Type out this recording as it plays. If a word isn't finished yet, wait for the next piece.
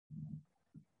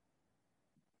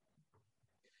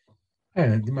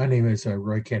Hi, my name is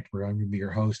Roy Kentmer. I'm going to be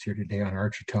your host here today on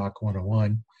Archer Talk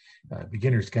 101,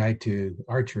 Beginner's Guide to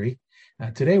Archery.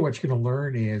 Today, what you're going to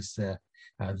learn is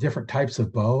different types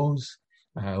of bows,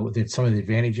 with some of the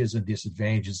advantages and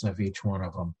disadvantages of each one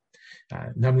of them.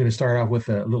 Now, I'm going to start off with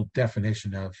a little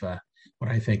definition of what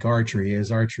I think archery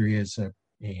is. Archery is a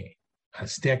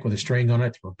stick with a string on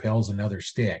it that propels another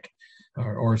stick,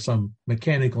 or some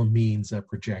mechanical means of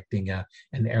projecting an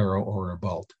arrow or a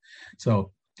bolt.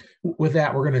 So, with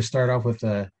that, we're going to start off with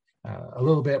a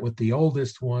little bit with the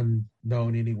oldest one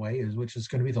known anyway, which is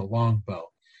going to be the longbow.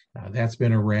 That's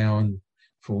been around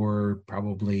for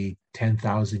probably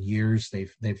 10,000 years.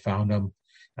 They've found them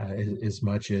as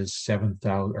much as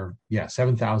 7,000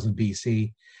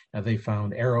 BC. They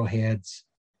found arrowheads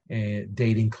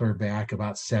dating clear back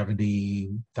about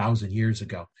 70,000 years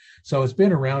ago. So it's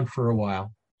been around for a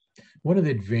while. One of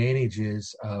the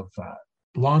advantages of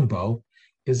longbow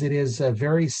is it is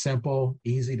very simple,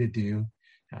 easy to do.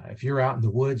 If you're out in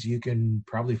the woods, you can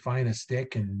probably find a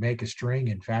stick and make a string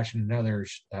and fashion another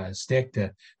stick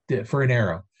for an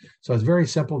arrow. So it's very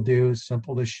simple to do,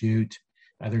 simple to shoot.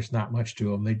 There's not much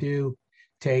to them. They do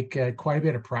take quite a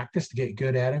bit of practice to get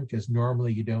good at them because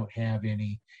normally you don't have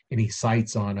any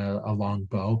sights on a long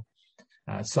bow.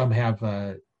 Some have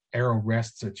arrow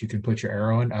rests that you can put your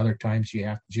arrow in. Other times you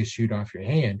have to just shoot off your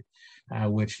hand,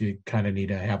 which you kind of need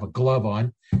to have a glove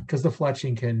on because the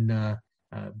fletching can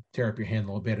tear up your hand a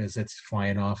little bit as it's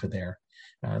flying off of there.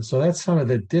 So that's some of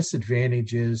the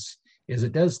disadvantages. Is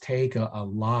it does take a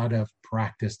lot of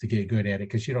practice to get good at it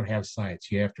because you don't have sights.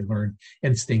 You have to learn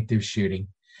instinctive shooting,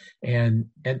 and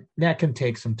that can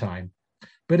take some time,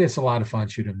 but it's a lot of fun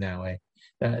shooting that way.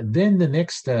 Then the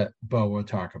next bow we'll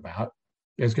talk about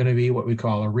is going to be what we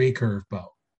call a recurve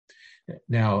bow.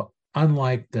 Now,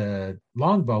 unlike the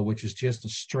longbow, which is just a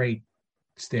straight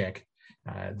stick,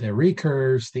 the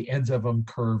recurves, the ends of them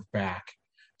curve back.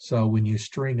 So when you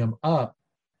string them up,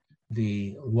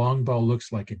 the longbow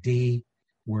looks like a D,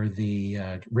 where the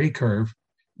recurve,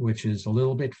 which is a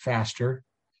little bit faster,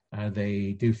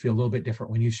 they do feel a little bit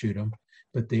different when you shoot them,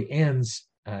 but the ends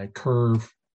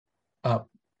curve up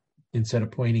instead of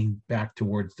pointing back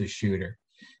towards the shooter.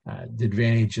 The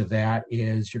advantage of that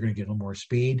is you're going to get a little more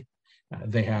speed.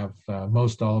 They have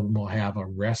most all of them will have a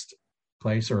rest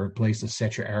place or a place to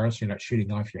set your arrow so you're not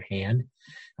shooting off your hand.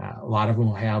 A lot of them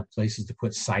will have places to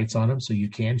put sights on them so you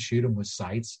can shoot them with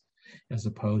sights as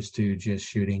opposed to just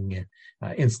shooting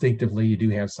instinctively. You do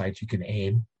have sights you can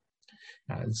aim.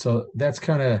 So that's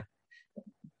kind of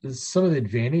some of the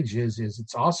advantages. Is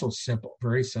it's also simple,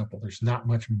 very simple. There's not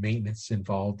much maintenance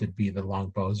involved to be the long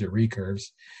bows or recurves.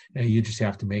 You just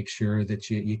have to make sure that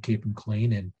you keep them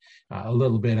clean and a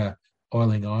little bit of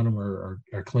oiling on them or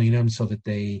clean them so that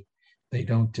they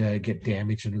don't get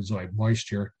damaged and absorb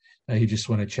moisture. You just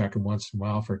want to check them once in a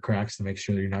while for cracks to make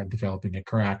sure that you're not developing a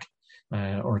crack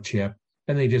or chip.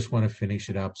 And they just want to finish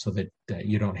it up so that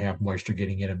you don't have moisture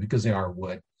getting in them because they are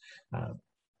wood.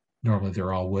 Normally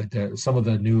they're all wood. Some of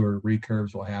the newer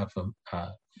recurves will have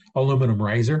aluminum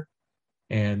riser,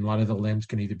 and a lot of the limbs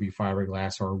can either be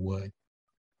fiberglass or wood.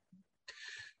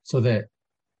 So the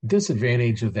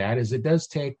disadvantage of that is it does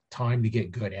take time to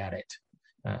get good at it.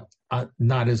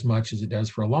 Not as much as it does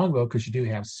for a longbow because you do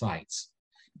have sights.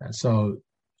 So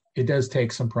it does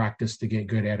take some practice to get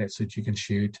good at it so that you can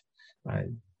shoot.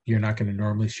 You're not going to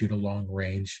normally shoot a long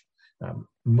range.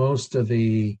 Most of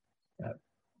the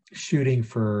shooting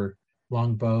for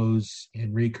longbows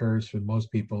and recurves for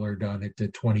most people are done at the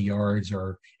 20 yards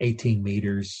or 18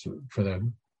 meters for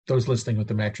those listening with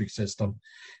the metric system.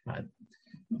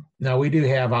 Now, we do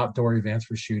have outdoor events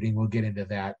for shooting. We'll get into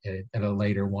that at a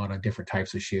later one on different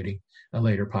types of shooting. A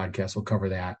later podcast will cover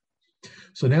that.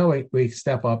 So now we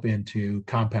step up into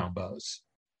compound bows.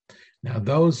 Now,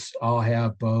 those all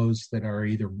have bows that are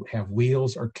either have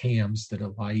wheels or cams that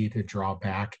allow you to draw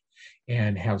back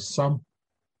and have some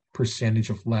percentage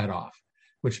of let off,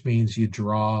 which means you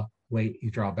draw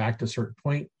back to a certain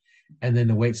point, and then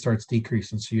the weight starts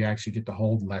decreasing, so you actually get to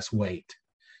hold less weight.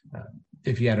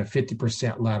 If you had a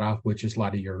 50% let off, which is a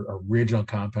lot of your original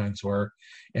compounds were,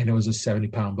 and it was a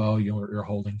 70-pound bow, you're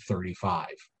holding 35.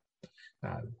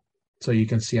 So you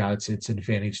can see how it's an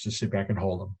advantage to sit back and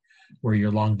hold them. Where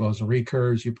your long bows and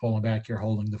recurves, you pull them back, you're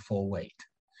holding the full weight.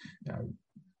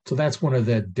 So that's one of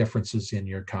the differences in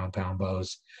your compound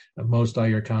bows. Most all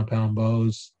your compound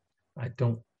bows, I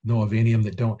don't know of any of them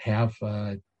that don't have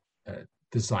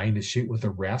designed to shoot with a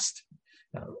rest.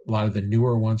 A lot of the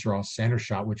newer ones are all center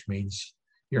shot, which means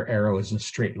your arrow is in a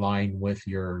straight line with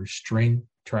your string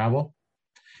travel.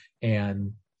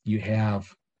 And you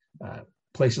have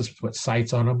places to put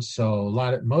sights on them. So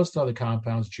most other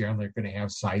compounds generally are going to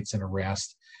have sights and a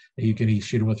rest. You can either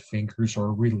shoot them with fingers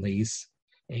or release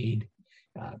aid.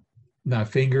 Now,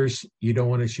 fingers, you don't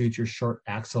want to shoot your short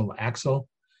axle.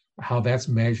 How that's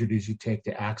measured is you take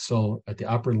the axle at the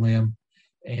upper limb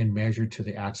and measure to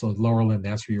the axle lower limb.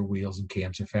 That's where your wheels and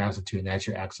cams are fastened to, and that's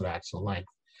your axle-to-axle length.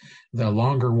 The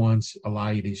longer ones allow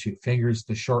you to shoot fingers.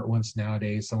 The short ones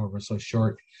nowadays, some of them are so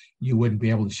short, you wouldn't be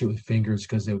able to shoot with fingers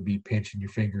because they would be pinching your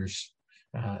fingers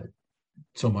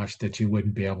so much that you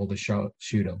wouldn't be able to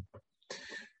shoot them.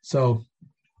 So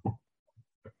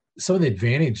some of the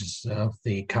advantages of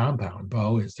the compound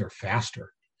bow is they're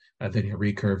faster than your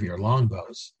recurve, your long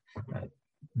bows.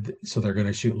 So they're going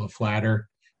to shoot a little flatter.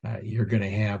 You're going to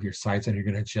have your sights and you're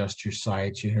going to adjust your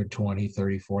sights, 20,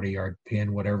 30, 40 yard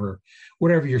pin, whatever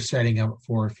you're setting up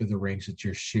for the range that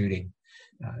you're shooting.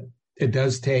 It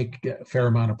does take a fair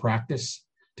amount of practice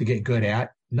to get good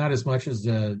at, not as much as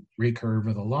the recurve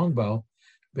or the longbow,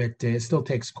 but it still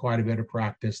takes quite a bit of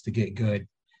practice to get good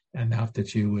enough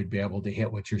that you would be able to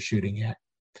hit what you're shooting at.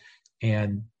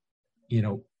 And,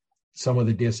 some of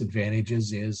the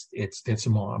disadvantages is it's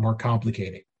more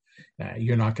complicated.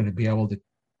 You're not going to be able to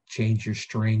change your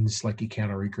strings like you can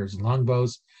on recurves and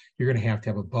longbows. You're going to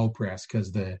have a bow press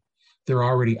because they're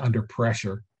already under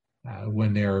pressure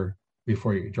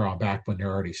before you draw back when they're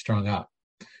already strung up.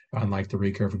 Unlike the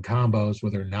recurve and combos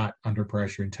where they're not under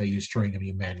pressure until you string them,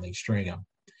 you manually string them.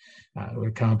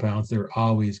 With compounds, they're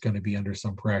always going to be under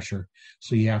some pressure.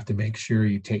 So you have to make sure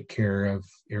you take care of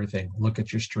everything. Look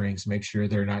at your strings, make sure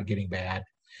they're not getting bad.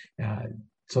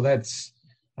 So that's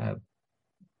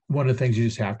one of the things you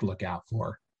just have to look out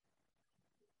for.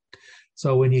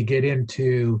 So when you get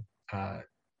into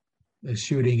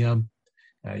shooting them,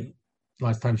 a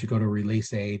lot of times you go to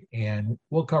release aid, and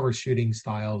we'll cover shooting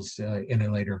styles in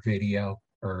a later video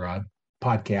or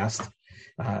podcast.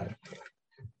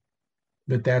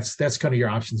 But that's kind of your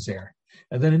options there.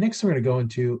 And then the next thing we're going to go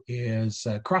into is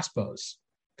crossbows.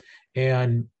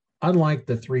 And unlike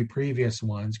the three previous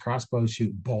ones, crossbows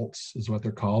shoot bolts is what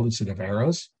they're called instead of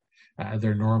arrows.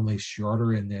 They're normally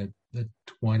shorter in the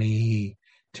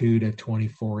 22 to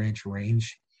 24 inch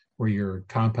range, where your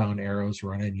compound arrows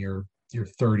run in your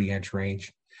 30 inch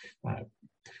range.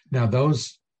 Now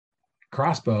those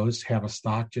crossbows have a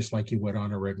stock just like you would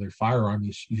on a regular firearm.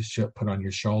 You should put on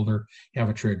your shoulder, have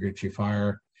a trigger that you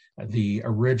fire. The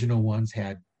original ones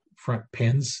had front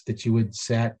pins that you would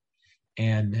set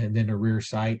and then a rear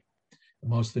sight.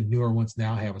 Most of the newer ones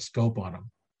now have a scope on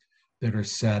them that are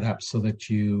set up so that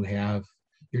you have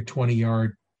your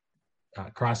 20-yard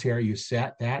crosshair, you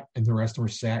set that, and the rest of them are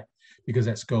set because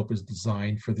that scope is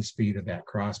designed for the speed of that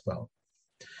crossbow.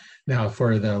 Now,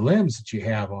 for the limbs that you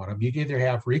have on them, you either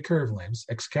have recurve limbs.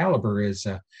 Excalibur is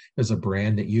a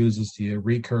brand that uses the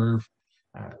recurve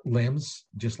limbs,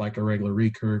 just like a regular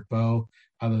recurve bow,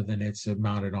 other than it's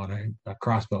mounted on a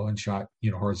crossbow and shot,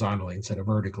 horizontally instead of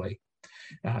vertically.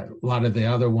 A lot of the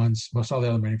other ones, most all the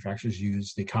other manufacturers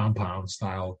use the compound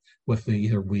style with the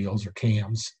either wheels or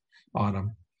cams on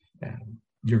them.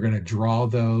 You're going to draw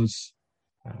those.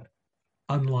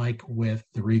 Unlike with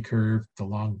the recurve, the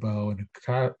longbow, and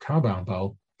the compound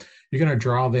bow, you're going to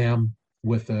draw them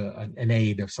with an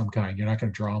aid of some kind. You're not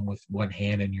going to draw them with one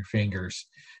hand and your fingers.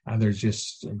 There's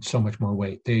just so much more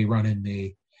weight. They run in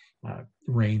the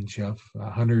range of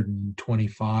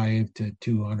 125 to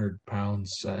 200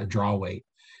 pounds draw weight,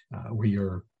 where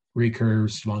your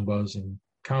recurves, longbows, and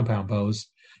compound bows,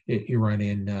 you run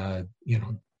in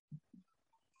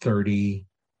 30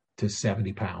 to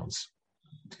 70 pounds.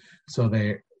 So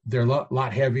they're a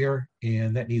lot heavier,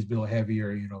 and that needs to be a little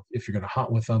heavier. If you're going to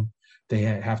hunt with them, they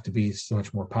have to be so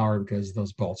much more power because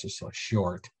those bolts are so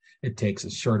short. It takes a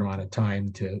short amount of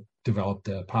time to develop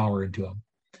the power into them.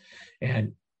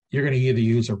 And you're going to either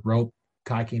use a rope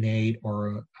cocking aid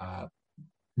or a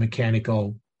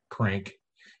mechanical crank.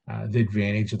 The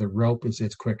advantage of the rope is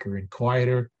it's quicker and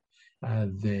quieter.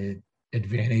 The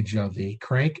advantage of the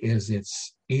crank is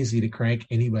it's easy to crank.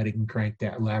 Anybody can crank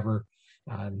that lever.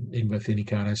 And with any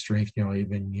kind of strength,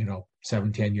 even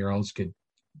 7-10-year-olds could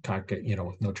cock it,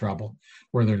 with no trouble,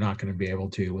 where they're not going to be able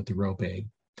to with the rope aid.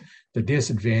 The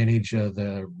disadvantage of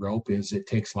the rope is it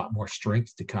takes a lot more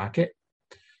strength to cock it.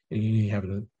 And you have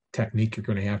a technique you're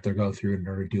going to have to go through in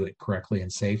order to do it correctly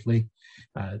and safely.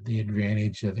 The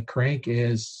advantage of the crank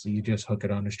is you just hook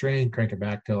it on the string, crank it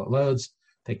back till it loads,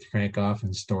 take the crank off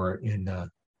and store it in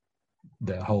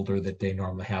the holder that they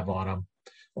normally have on them,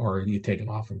 or you take them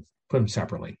off and put them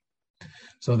separately.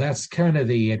 So that's kind of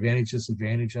the advantage,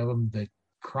 disadvantage of them. The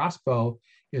crossbow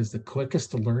is the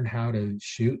quickest to learn how to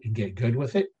shoot and get good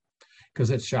with it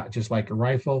because it's shot just like a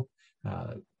rifle.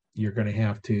 you're going to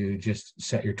have to just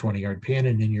set your 20-yard pin,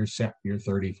 and then you're set your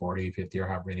 30, 40, 50, or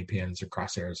however many pins or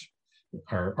crosshairs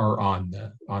are on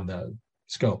the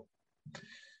scope.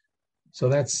 So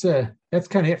that's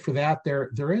kind of it for that.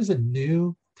 There is a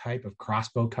new type of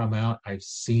crossbow come out. I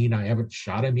haven't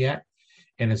shot him yet,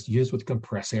 and it's used with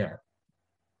compressed air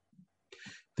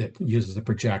that uses to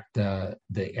project the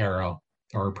arrow,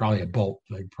 or probably a bolt,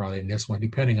 like probably in this one,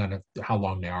 depending on how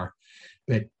long they are.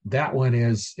 But that one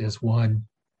is one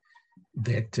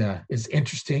that is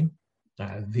interesting.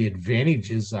 The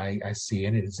advantages I see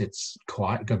in it is it's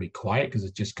going to be quiet because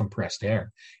it's just compressed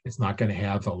air. It's not going to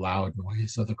have the loud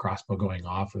noise of the crossbow going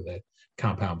off or the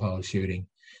compound bow shooting.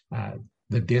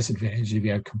 The disadvantage if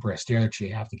you have compressed air that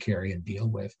you have to carry and deal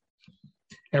with.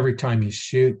 Every time you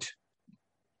shoot,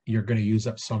 you're going to use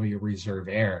up some of your reserve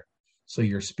air. So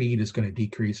your speed is going to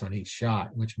decrease on each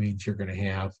shot, which means you're going to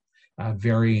have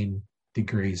varying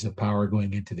degrees of power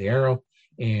going into the arrow,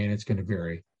 and it's going to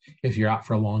vary. If you're out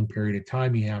for a long period of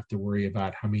time, you have to worry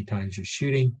about how many times you're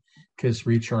shooting, because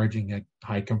recharging a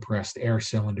high compressed air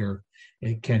cylinder,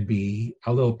 it can be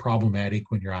a little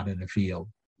problematic when you're out in the field.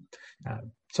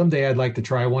 Someday I'd like to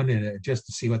try one just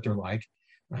to see what they're like,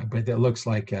 but it looks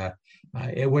like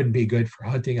it wouldn't be good for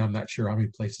hunting. I'm not sure how many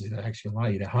places that actually allow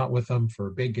you to hunt with them for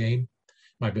big game.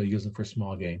 Might be able to use them for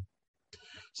small game.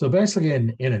 So basically,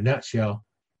 in a nutshell,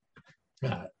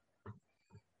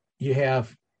 you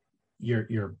have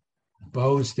your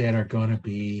bows that are going to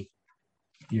be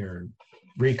your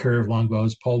recurve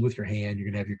longbows pulled with your hand. You're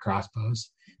going to have your crossbows.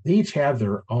 They each have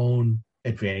their own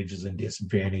advantages and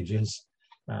disadvantages.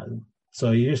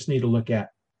 So you just need to look at,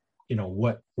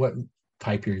 what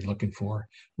type you're looking for,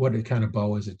 what kind of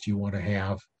bow is it you want to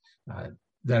have.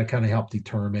 That'll kind of help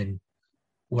determine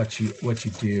what you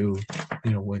do,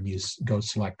 when you go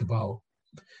select the bow.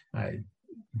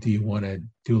 Do you want to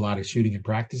do a lot of shooting and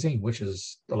practicing, which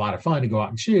is a lot of fun to go out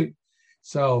and shoot?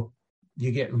 So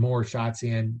you get more shots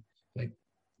in, like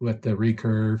with the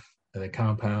recurve, the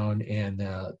compound, and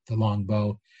the long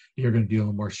bow. You're going to do a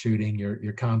little more shooting.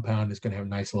 Your compound is going to have a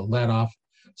nice little let off,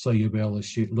 so you'll be able to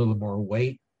shoot a little more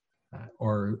weight,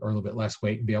 or a little bit less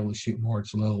weight, and be able to shoot more.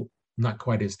 It's a little not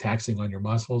quite as taxing on your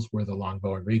muscles. Where the long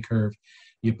bow and recurve,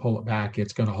 you pull it back,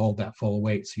 it's going to hold that full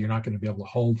weight, so you're not going to be able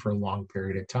to hold for a long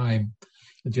period of time,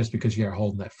 just because you're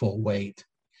holding that full weight.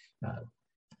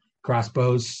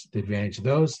 Crossbows, the advantage of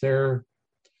those, they're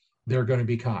going to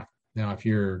be cocked. Now, if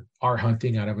you're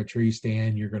hunting out of a tree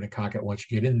stand, you're going to cock it once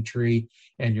you get in the tree,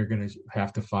 and you're going to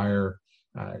have to fire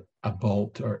a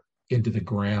bolt or into the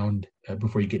ground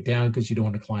before you get down, because you don't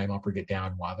want to climb up or get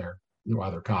down while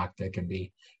they're cocked. That can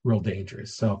be real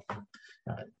dangerous. So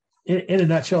in a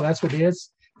nutshell, that's what it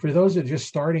is. For those that are just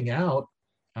starting out,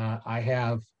 I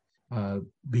have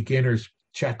beginners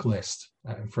checklist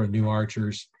for new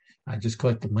archers. Just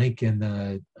click the link in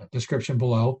the description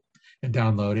below and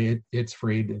download it. It's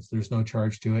free. There's no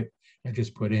charge to it. And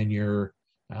just put in your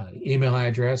email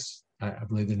address, I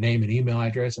believe the name and email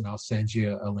address, and I'll send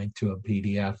you a link to a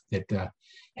PDF that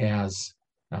has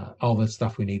all the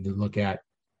stuff we need to look at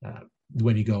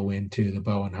when you go into the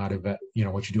bow, and how to,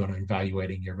 what you're doing on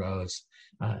evaluating your bows.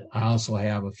 I also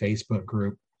have a Facebook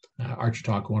group, Archer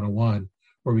Talk 101,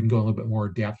 where we can go a little bit more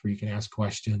depth, where you can ask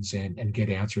questions and get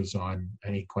answers on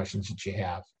any questions that you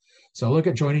have. So look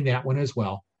at joining that one as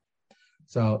well.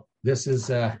 So this is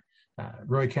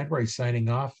Roy Kentbury signing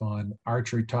off on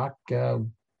Archery Talk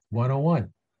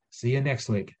 101. See you next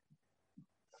week.